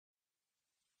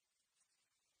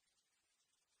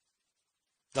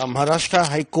The Maharashtra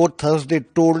High Court Thursday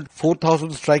told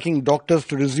 4,000 striking doctors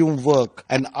to resume work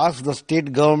and asked the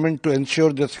state government to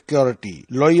ensure their security.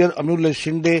 Lawyer Amulya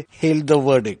Shinde hailed the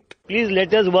verdict. Please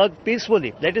let us work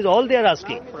peacefully. That is all they are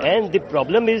asking. And the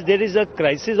problem is there is a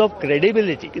crisis of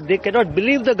credibility. They cannot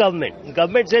believe the government. The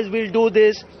government says we'll do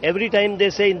this every time they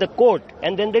say in the court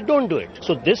and then they don't do it.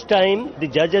 So this time the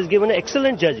judge has given an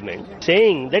excellent judgment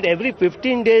saying that every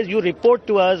 15 days you report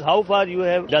to us how far you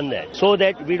have done that so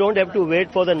that we don't have to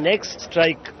wait for the next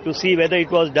strike to see whether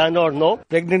it was done or no.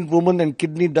 Pregnant women and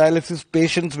kidney dialysis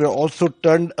patients were also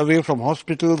turned away from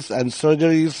hospitals and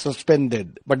surgeries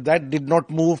suspended. But that did not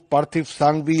move Parthiv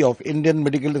Sangvi of Indian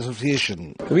Medical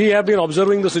Association. We have been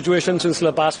observing the situation since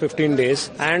the past 15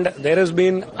 days and there has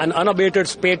been an unabated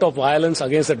spate of violence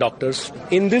against the doctors.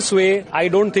 In this way, I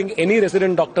don't think any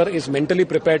resident doctor is mentally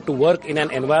prepared to work in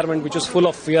an environment which is full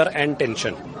of fear and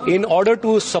tension. In order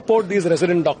to support these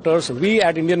resident doctors, we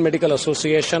at Indian Medical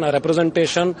Association, a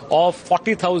representation of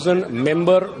 40,000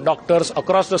 member doctors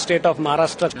across the state of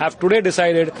Maharashtra, have today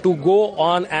decided to go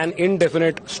on an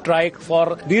indefinite strike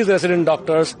for these resident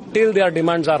doctors till their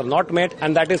demands are not met,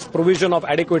 and that is provision of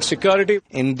adequate security.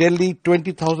 In Delhi,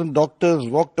 20,000 doctors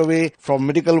walked away from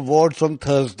medical wards on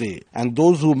Thursday, and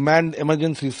those who manned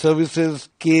emergency services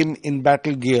came in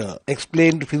battle gear,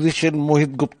 explained physician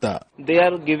Mohit Gupta. They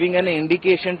are giving an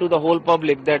indication to the whole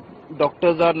public that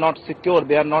doctors are not secure,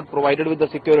 they are not provided with the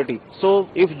security. So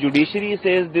if judiciary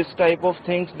says this type of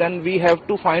things, then we have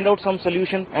to find out some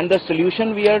solution, and the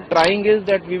solution we are trying is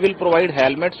that we will provide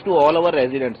helmets to all our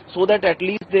residents so that at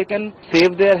least they can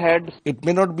save their heads. It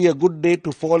may not be a good day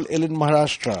to fall ill in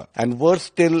Maharashtra, and worse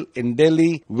still in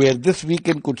Delhi, where this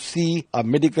weekend could see a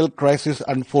medical crisis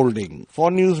unfolding. For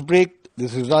Newsbreak,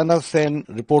 this is Anna Sen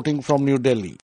reporting from New Delhi.